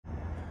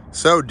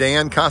So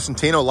Dan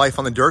Constantino, Life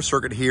on the Dirt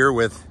Circuit here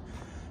with,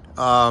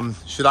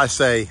 should I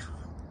say,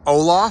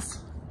 Olaf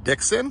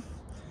Dixon?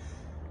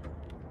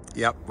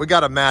 Yep, we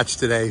got a match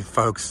today,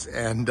 folks,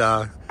 and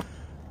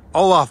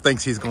Olaf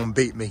thinks he's going to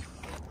beat me.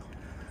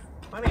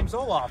 My name's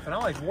Olaf, and I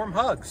like warm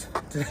hugs.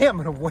 Today I'm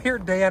going to wear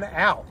Dan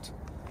out.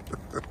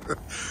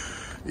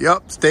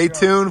 Yep, stay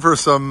tuned for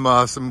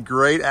some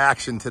great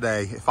action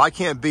today. If I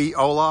can't beat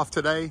Olaf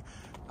today,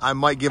 I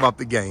might give up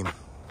the game.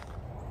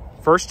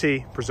 First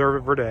tee, Preserve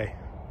It Verde.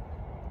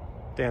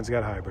 Dan's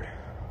got hybrid.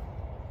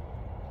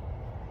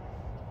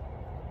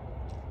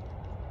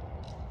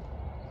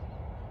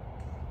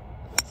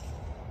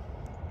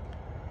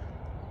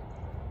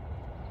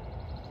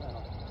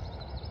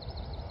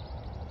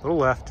 Little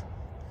left.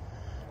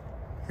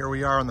 Here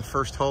we are on the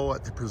first hole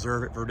at the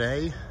Preserve It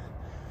Verde.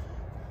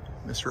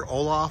 Mr.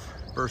 Olaf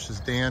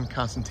versus Dan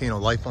Constantino,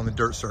 Life on the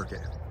Dirt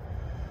Circuit.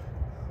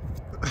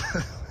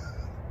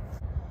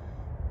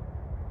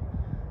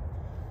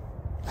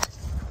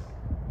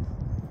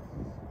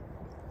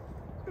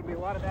 Gonna be a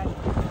lot of that.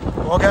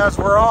 Well, guys,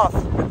 we're off.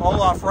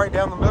 Olaf right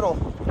down the middle.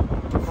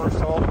 First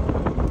hole.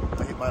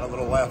 I hit mine a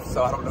little left,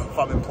 so I don't know if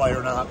I'm in play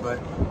or not, but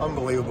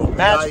unbelievable.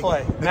 Match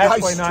play. Match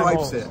play, 9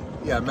 holes. Stripes it.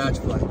 Yeah, match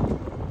play.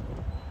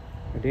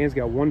 Dan's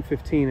got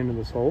 115 into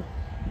this hole.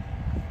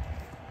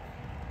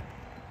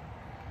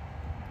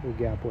 Little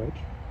gap wedge.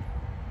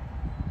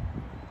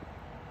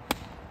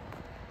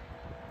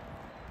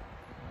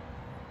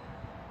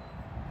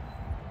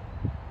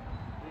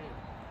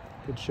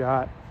 Good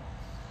shot.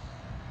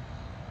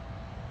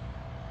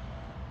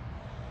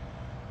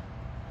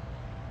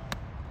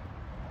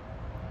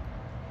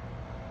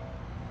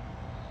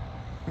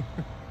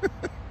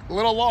 A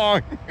little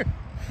long.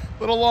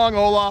 Little long,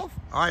 Olaf.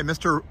 All right,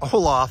 Mr.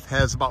 Olaf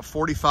has about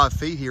 45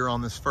 feet here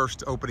on this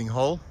first opening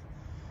hole.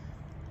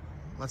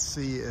 Let's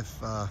see if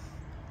the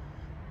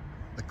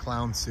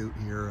clown suit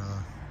here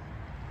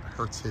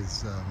hurts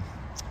his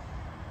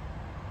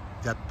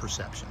depth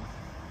perception.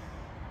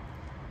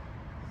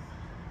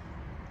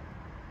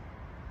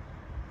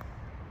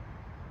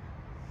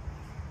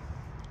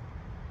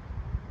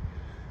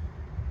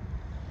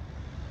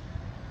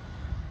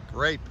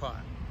 Great putt.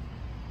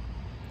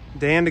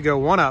 Dan to go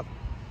one up.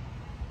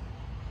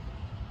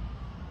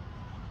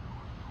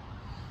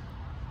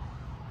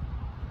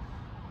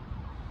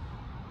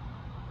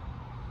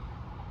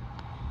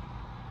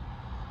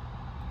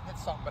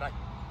 Something,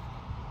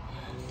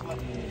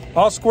 but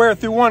All square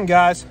through one,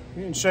 guys.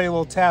 We can show you a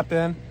little tap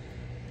in.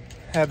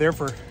 Had there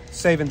for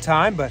saving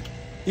time, but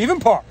even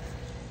par.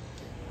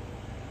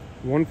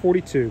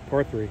 142,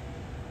 par 3.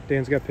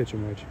 Dan's got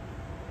pitching wedge.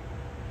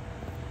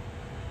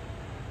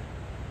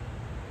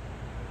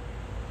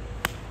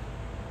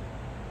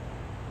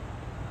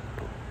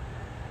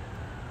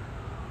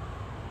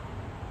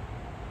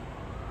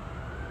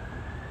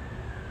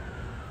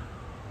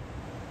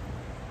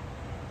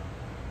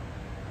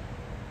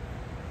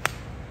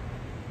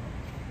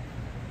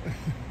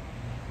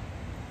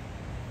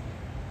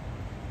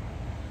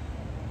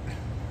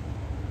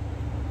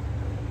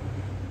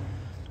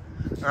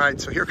 All right,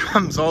 so here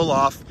comes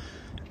Olaf,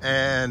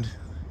 and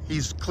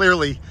he's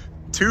clearly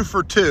 2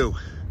 for 2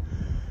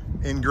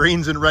 in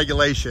greens in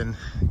regulation,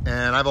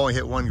 and I've only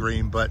hit 1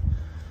 green, but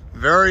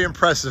very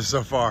impressive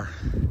so far.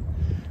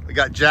 We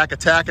got Jack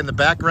Attack in the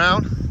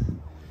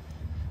background,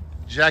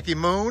 Jackie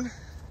Moon,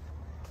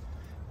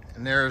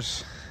 and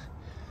there's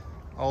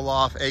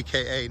Olaf,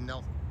 AKA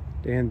Nelson.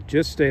 Dan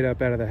just stayed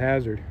up out of the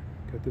hazard.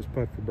 Got this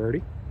putt for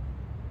birdie.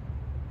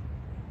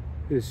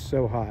 It is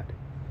so hot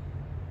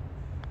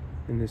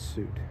in this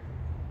suit.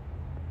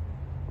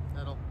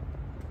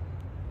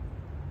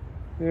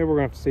 Yeah, we're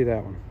gonna have to see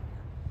that one.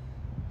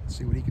 Let's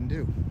see what he can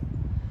do.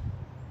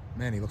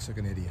 Man, he looks like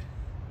an idiot.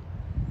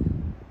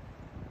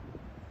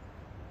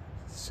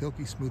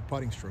 Silky smooth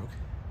putting stroke.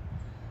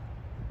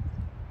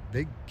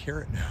 Big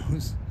carrot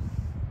nose.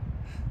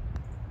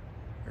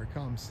 Here it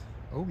comes.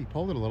 Oh, he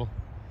pulled it a little.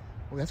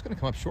 Oh, that's gonna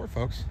come up short,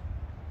 folks.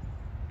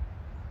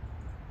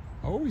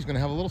 Oh, he's gonna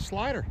have a little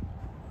slider.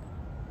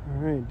 All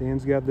right,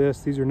 Dan's got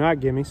this. These are not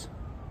gimmies.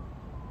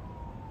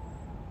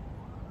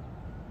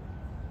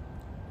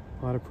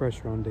 A lot of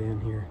pressure on Dan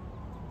here.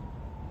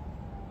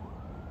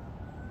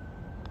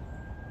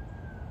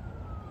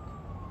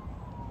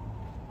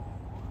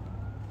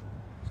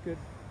 It's good.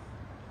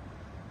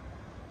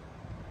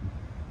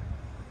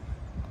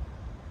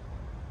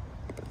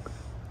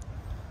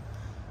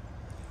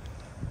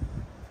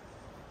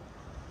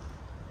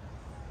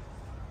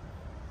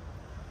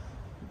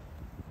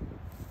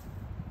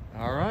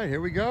 All right,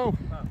 here we go.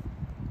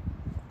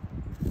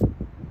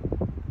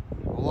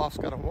 Olaf's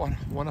got a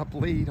one-up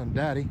lead on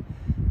Daddy.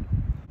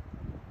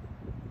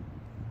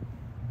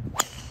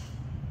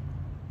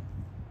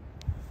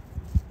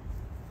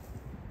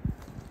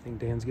 I think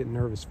Dan's getting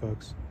nervous,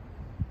 folks.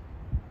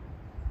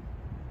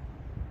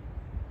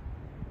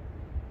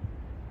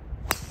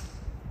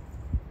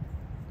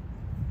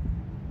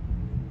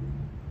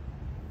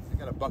 I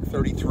got a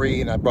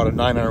 $133 and I brought a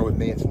 9-iron with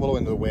me. It's a little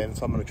into the wind,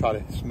 so I'm going to try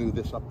to smooth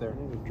this up there.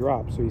 It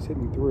dropped, so he's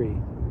hitting 3.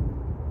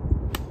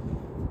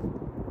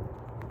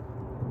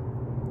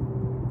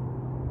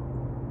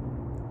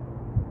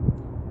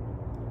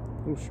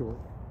 little short.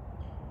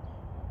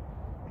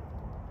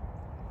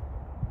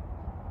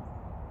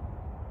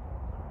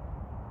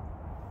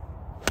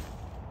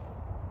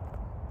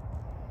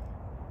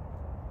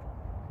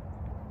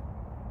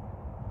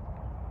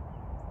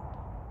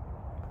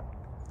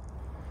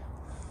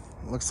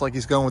 Looks like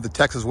he's going with the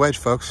Texas wedge,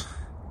 folks.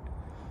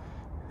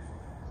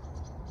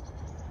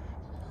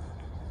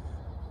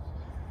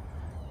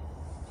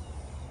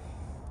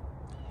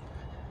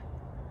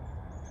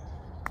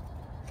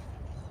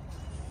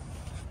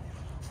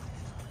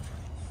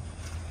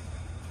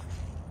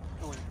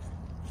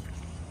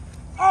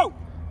 Oh!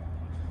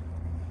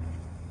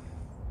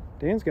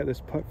 Dan's got this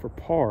putt for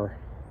par.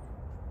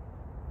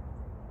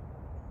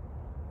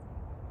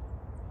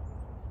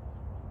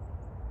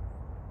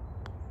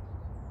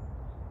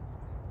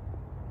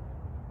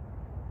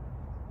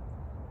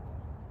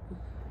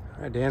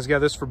 All right, Dan's got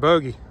this for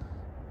bogey.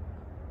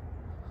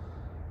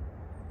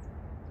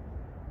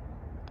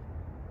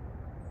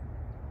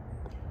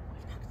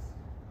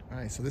 All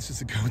right, so this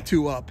is a go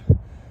 2 up.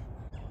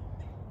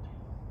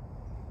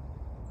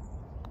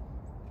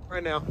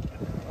 Right now.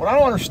 What I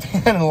don't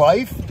understand in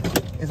life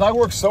is I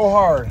work so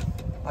hard.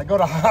 I go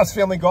to Haas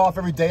Family Golf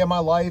every day of my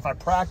life. I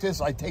practice,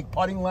 I take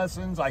putting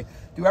lessons. I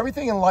do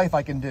everything in life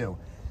I can do.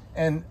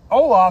 And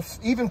Olaf's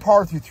even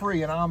par through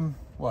 3 and I'm,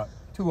 what,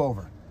 2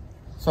 over.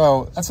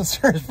 So that's a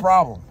serious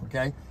problem,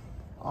 okay?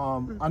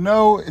 I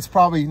know it's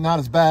probably not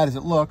as bad as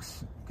it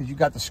looks because you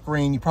got the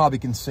screen, you probably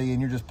can see, and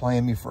you're just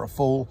playing me for a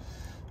fool.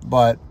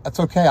 But that's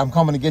okay, I'm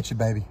coming to get you,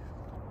 baby.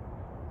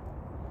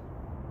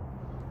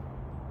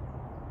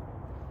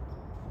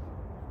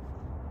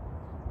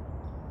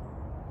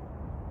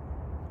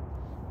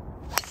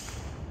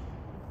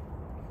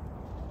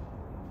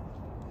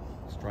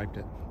 Striped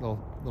it,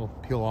 little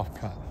peel off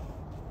cut.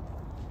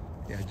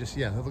 Yeah,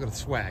 look at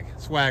the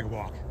swag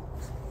walk.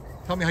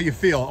 Tell me how you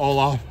feel,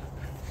 Olaf.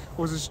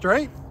 Was it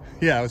straight?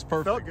 Yeah, it was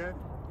perfect. Felt good.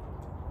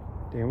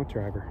 Dan with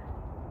driver.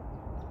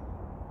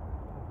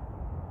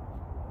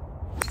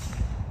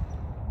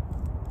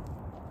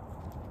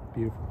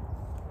 Beautiful.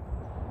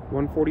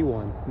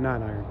 141,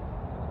 9-iron.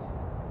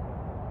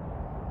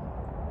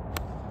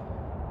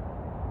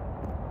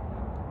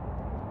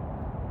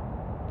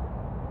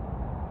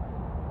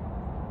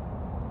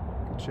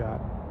 Good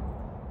shot.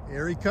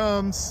 Here he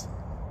comes.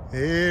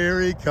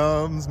 Here he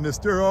comes,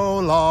 Mr.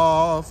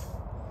 Olaf.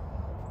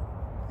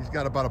 He's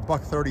got about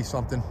 $130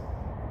 something.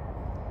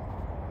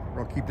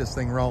 We'll keep this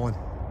thing rolling.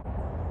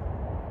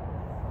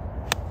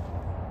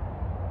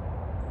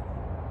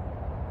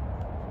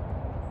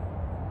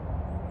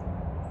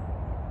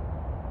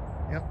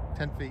 Yep,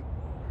 10 feet.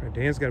 All right,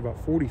 Dan's got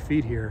about 40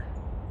 feet here.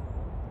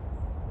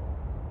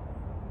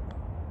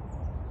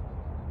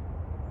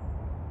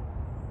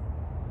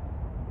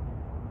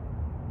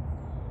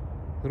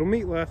 Little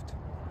meat left.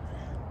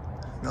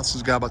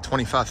 Nelson's got about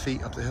 25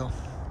 feet up the hill.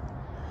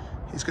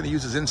 He's going to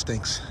use his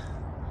instincts.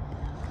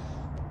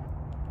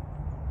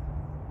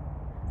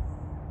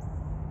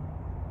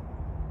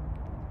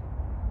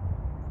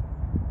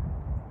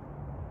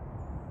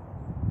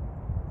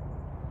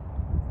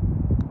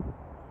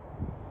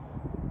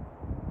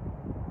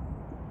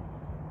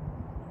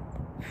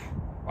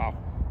 Wow.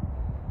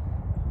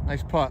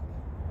 Nice putt.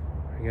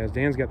 All right, guys,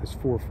 Dan's got this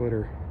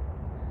 4-footer.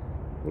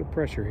 A little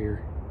pressure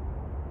here.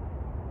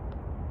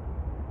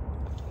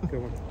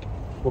 Good one.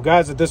 Well,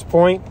 guys, at this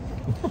point,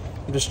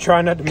 I'm just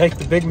trying not to make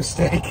the big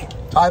mistake.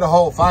 Tied a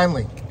hole,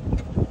 finally.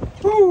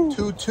 Woo.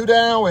 Two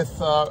down with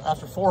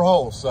after 4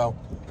 holes. So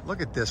look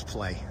at this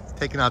play.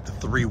 Taking out the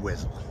 3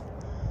 whistle.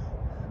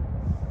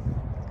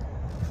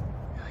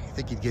 You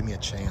think he'd give me a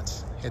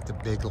chance? Hit the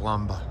big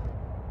lumber.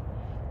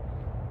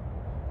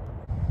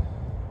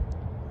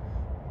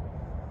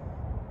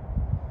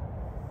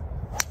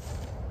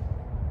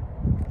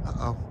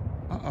 Uh-oh.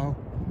 Uh-oh.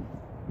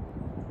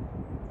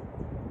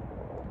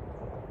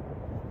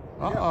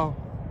 Uh-oh.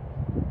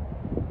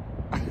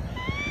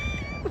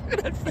 Look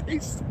at that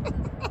face.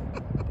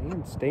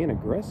 Dan staying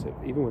aggressive,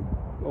 even with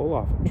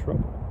Olaf in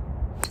trouble.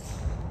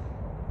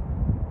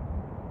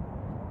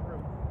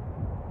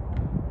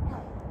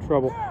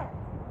 Trouble.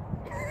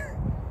 You're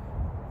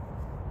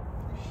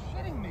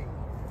shitting me.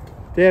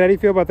 Dan, how do you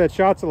feel about that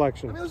shot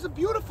selection? I mean, it was a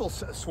beautiful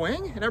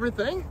swing and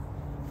everything.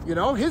 You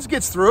know, his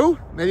gets through.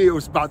 Maybe it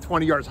was about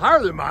 20 yards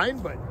higher than mine,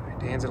 but...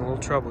 Dan's in a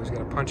little trouble. He's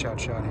got a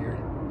punch-out shot here.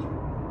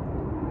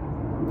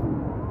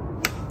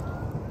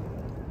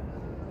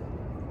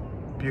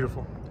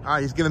 Beautiful. All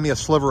right, he's giving me a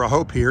sliver of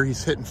hope here.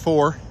 He's hitting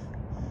 4.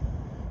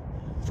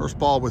 First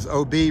ball was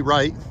OB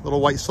right,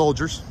 little white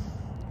soldiers.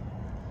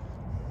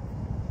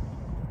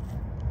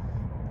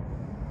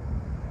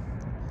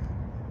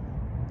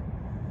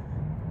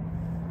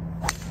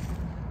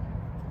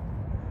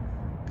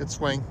 Good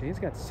swing. Dan's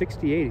got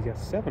 68. He's got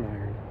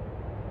 7-iron.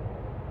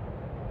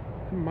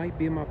 It might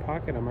be in my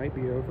pocket. I might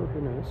be over. Who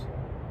knows?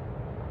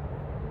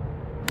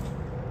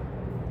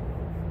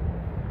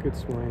 Good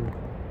swing.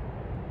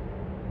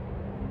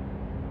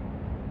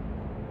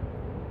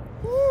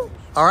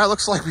 All right,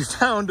 looks like we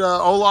found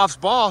Olaf's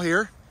ball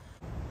here.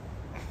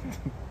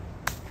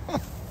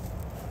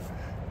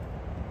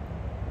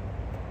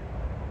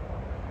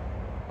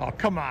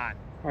 come on.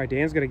 All right,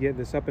 Dan's got to get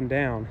this up and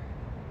down.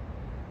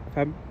 If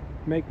I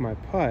make my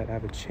putt, I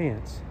have a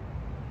chance.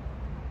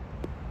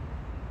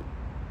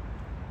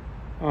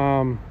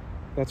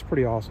 That's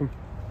pretty awesome.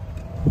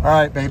 All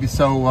right, baby.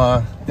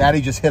 So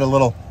Daddy just hit a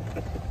little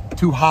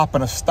 2-hop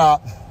and a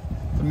stop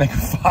to make a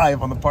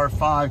 5 on the par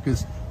 5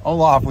 because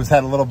Olaf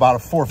had a little about a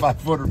 4 or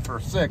 5 footer for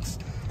 6.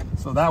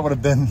 So that would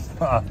have been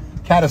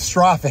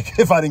catastrophic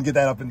if I didn't get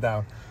that up and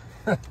down.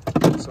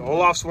 So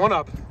Olaf's 1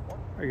 up. All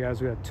right,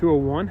 guys, we got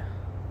 201.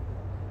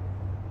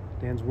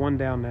 Dan's 1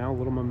 down now, a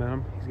little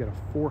momentum. He's got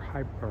a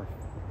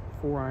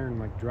 4-iron,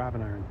 like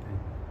driving iron thing.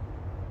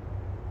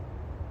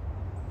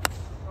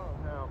 Oh,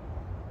 no.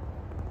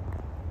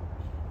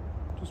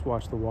 Just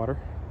watch the water.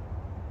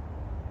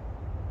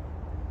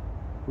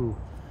 Ooh.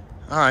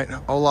 All right,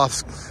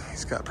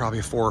 he's got probably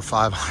a 4 or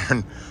 5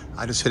 iron.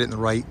 I just hit it in the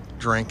right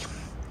drink.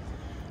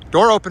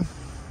 Door open.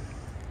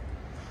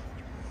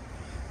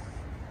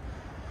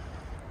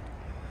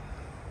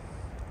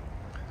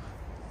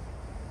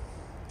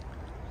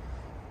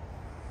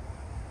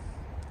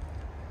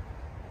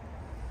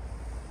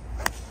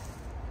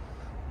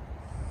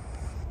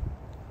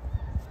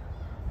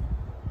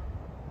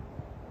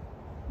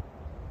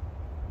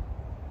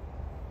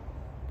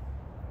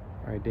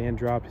 All right, Dan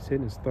dropped. He's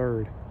hitting his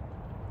 3rd.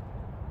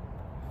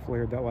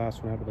 Flared that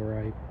last one out to the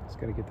right. He's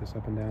got to get this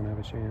up and down, have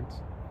a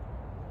chance.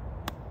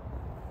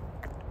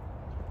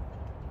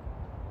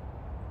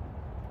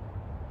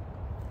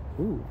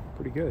 Ooh,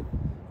 pretty good.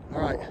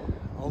 All right,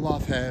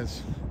 Olaf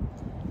has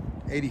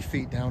 80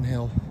 feet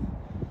downhill.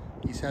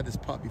 He's had this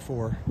putt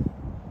before.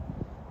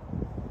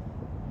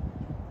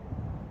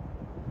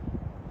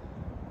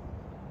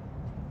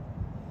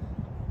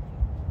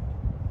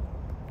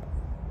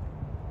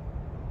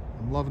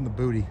 I'm loving the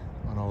booty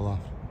on Olaf.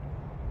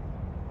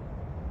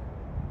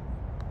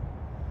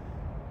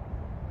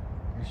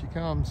 Here she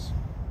comes.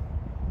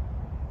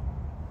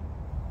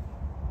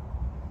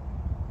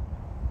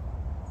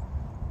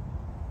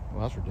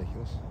 Well, that's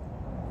ridiculous.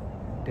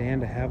 Dan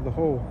to have the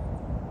hole.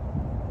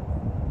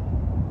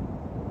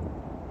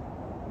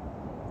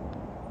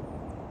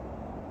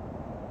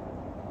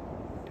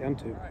 Down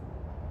 2. Right.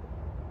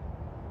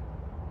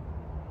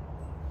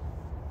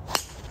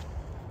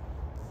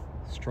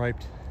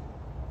 Striped.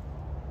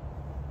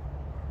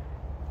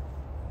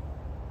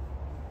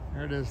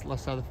 There it is,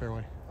 left side of the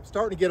fairway. I'm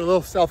starting to get a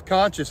little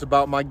self-conscious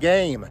about my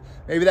game.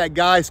 Maybe that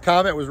guy's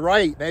comment was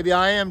right. Maybe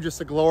I am just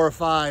a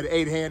glorified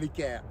 8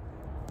 handicap.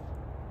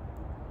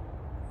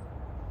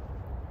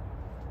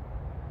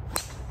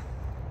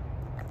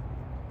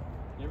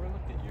 Never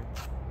looked at you.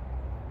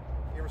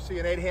 You ever see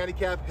an 8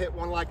 handicap hit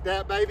one like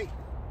that, baby?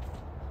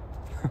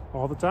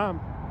 All the time.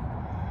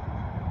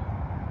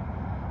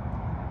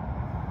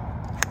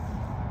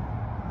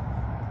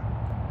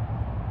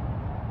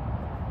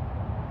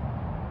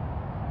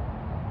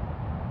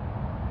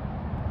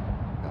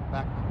 Got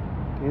back.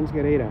 Dan's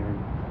got 8 iron,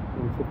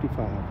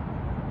 155.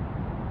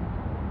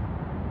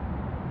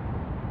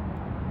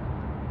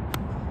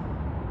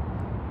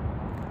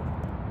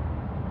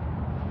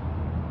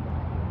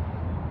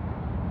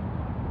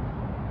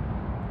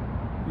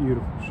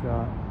 Beautiful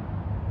shot.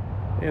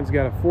 Dan's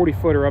got a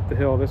 40-footer up the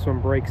hill. This one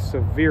breaks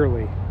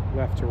severely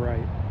left to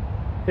right.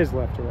 His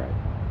left to right.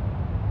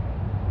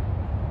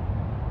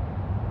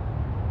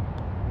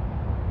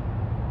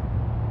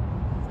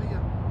 See ya.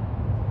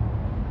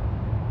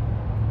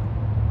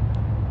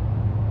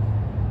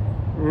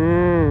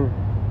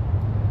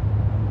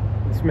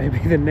 This may be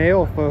the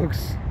nail,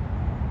 folks.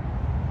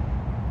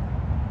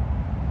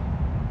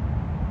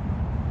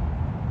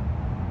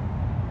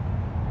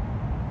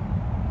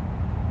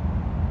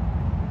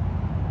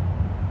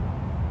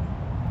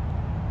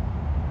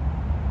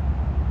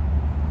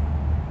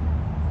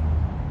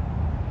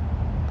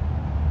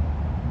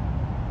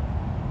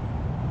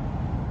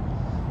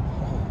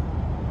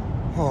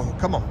 Oh,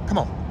 come on, come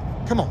on,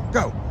 come on,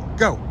 go,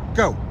 go,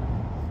 go.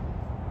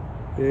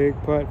 Big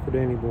putt for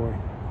Danny boy.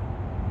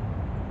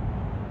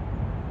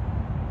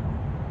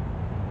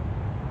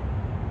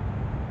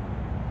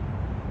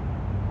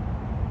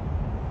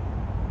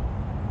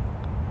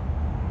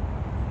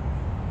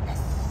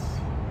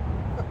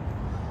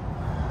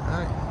 All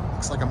right,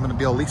 looks like I'm gonna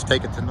be able to at least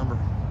take it to number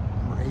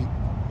 8.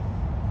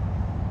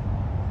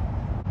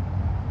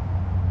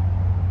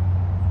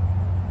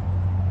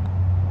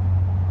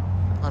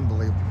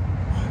 Unbelievable.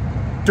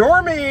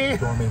 Dormy!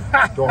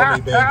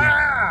 Dormy, baby.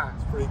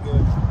 It's pretty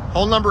good.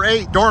 Hole number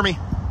 8, Dormy.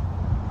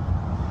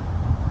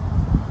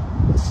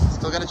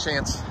 Still got a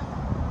chance.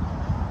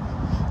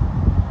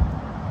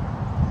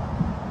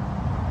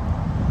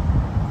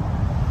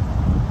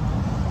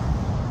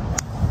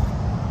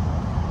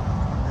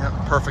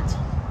 Yeah, perfect.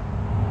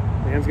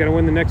 Dan's got to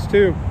win the next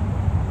 2.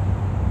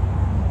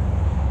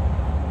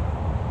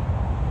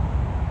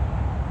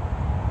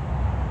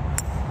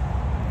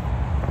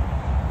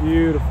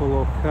 Beautiful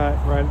little cut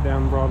right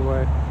down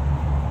Broadway.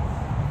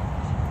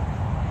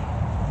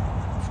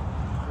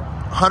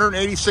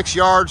 186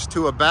 yards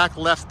to a back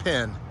left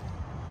pin.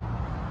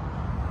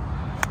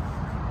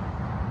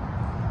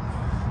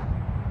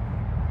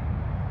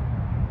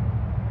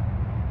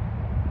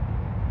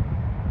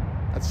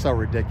 so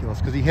ridiculous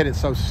because he hit it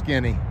so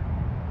skinny.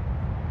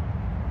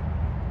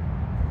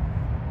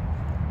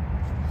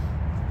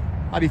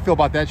 How do you feel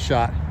about that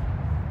shot?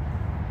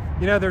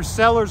 You know, there's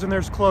sellers and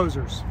there's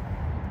closers.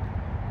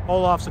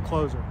 Olaf's a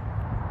closer.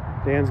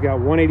 Dan's got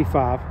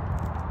 185.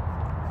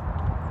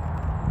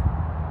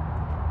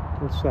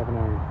 With 7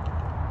 iron.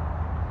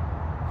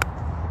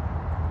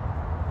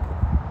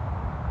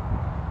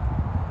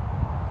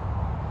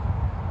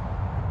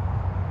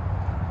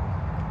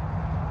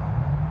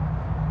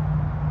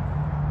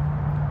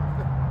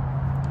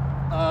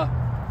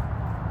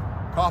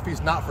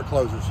 Coffee's not for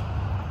closers.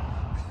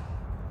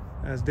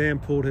 As Dan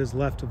pulled his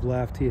left of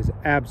left, he is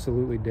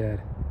absolutely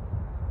dead.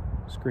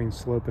 Screen's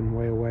sloping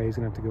way away. He's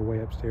gonna have to go way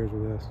upstairs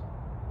with this.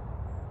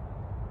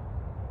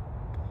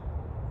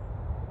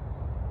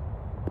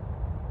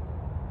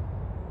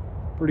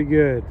 Pretty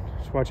good.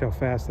 Just watch how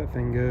fast that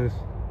thing goes.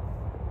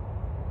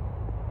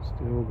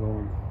 Still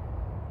going.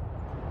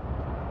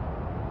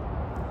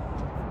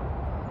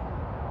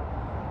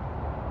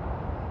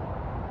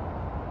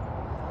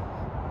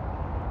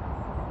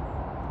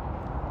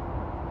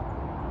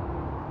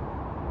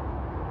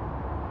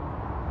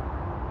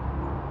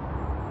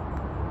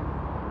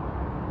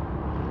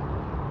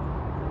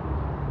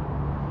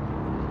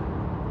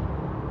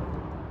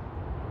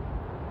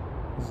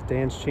 This is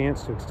Dan's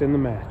chance to extend the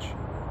match.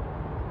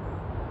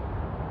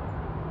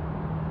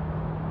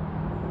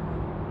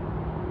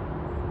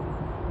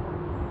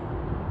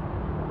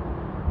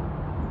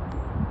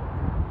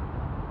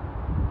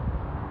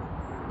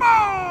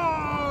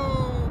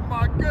 Oh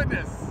my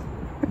goodness!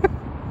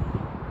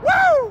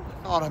 Woo!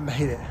 Thought I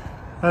made it.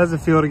 How does it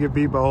feel to get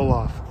beat by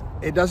Olaf?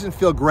 It doesn't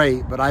feel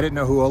great, but I didn't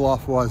know who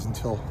Olaf was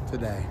until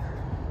today.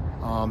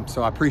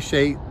 So I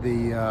appreciate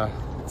the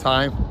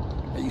time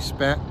that you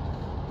spent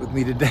with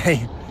me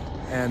today.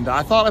 And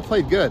I thought I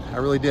played good. I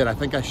really did. I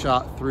think I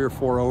shot 3 or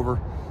 4 over,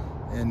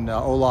 and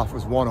Olaf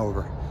was 1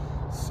 over.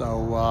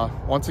 So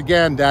once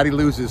again, Daddy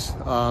loses.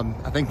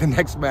 I think the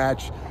next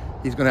match,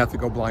 he's gonna have to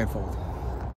go blindfold.